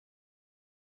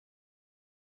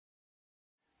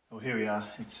Well, here we are.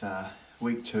 It's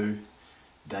week 2,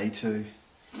 day 2.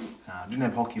 Didn't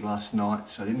have hockey last night,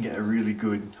 so I didn't get a really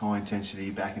good high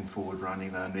intensity back and forward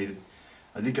running that I needed.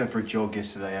 I did go for a jog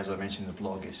yesterday, as I mentioned in the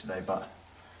blog yesterday, but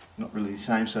not really the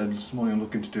same. So this morning I'm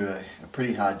looking to do a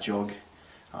pretty hard jog.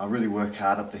 I really work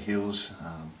hard up the hills,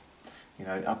 you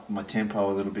know, up my tempo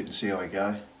a little bit and see how I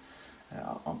go.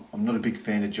 I'm not a big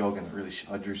fan of jogging.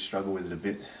 I do struggle with it a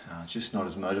bit. It's just not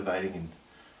as motivating, and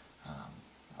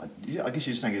I guess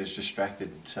you just don't get as distracted.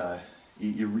 So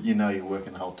you know you're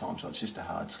working the whole time, so it's just a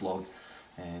hard slog.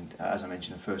 And as I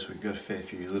mentioned at first, we've got a fair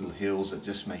few little hills that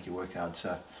just make you work hard.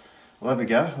 So we'll have a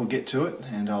go. We'll get to it,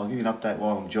 and I'll give you an update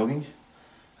while I'm jogging.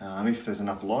 If there's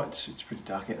enough lights, it's pretty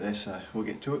dark out there, so we'll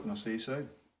get to it, and I'll see you soon.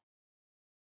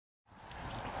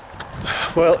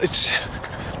 Well, it's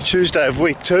Tuesday of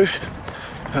week 2.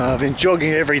 I've been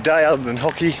jogging every day other than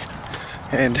hockey,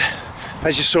 and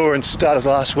as you saw in the start of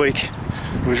last week,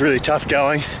 it was really tough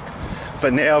going,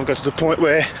 but now I've got to the point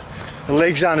where the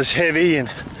legs aren't as heavy and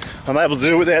I'm able to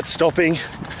do it without stopping,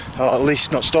 or at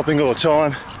least not stopping all the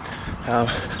time.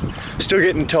 Still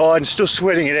getting tired and still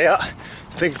sweating it out. I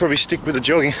think I'll probably stick with the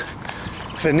jogging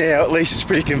for now. At least it's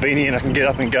pretty convenient. I can get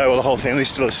up and go while the whole family's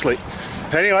still asleep.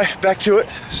 Anyway, back to it.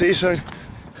 See you soon.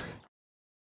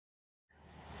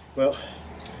 Well,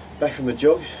 back from the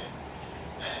jog.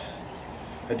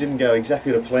 It didn't go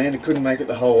exactly to plan. I couldn't make it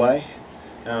the whole way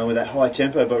with that high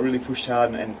tempo, but really pushed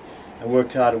hard and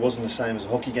worked hard. It wasn't the same as a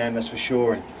hockey game, that's for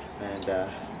sure. And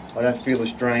I don't feel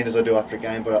as drained as I do after a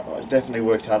game, but I definitely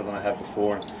worked harder than I have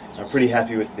before. And I'm pretty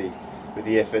happy with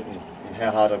the effort and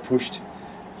how hard I pushed.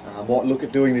 I might look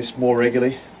at doing this more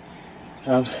regularly.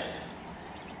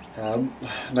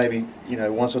 Maybe, you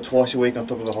know, once or twice a week on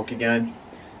top of a hockey game.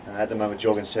 At the moment,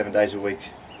 jogging 7 days a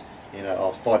week. You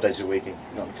know, 5 days a week,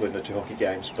 not including the 2 hockey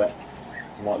games. But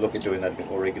I might look at doing that a bit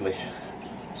more regularly.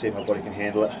 See if my body can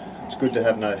handle it. It's good to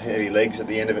have no heavy legs at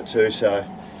the end of it too, so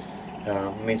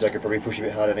it means I could probably push a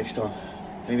bit harder next time.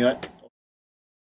 Anyway.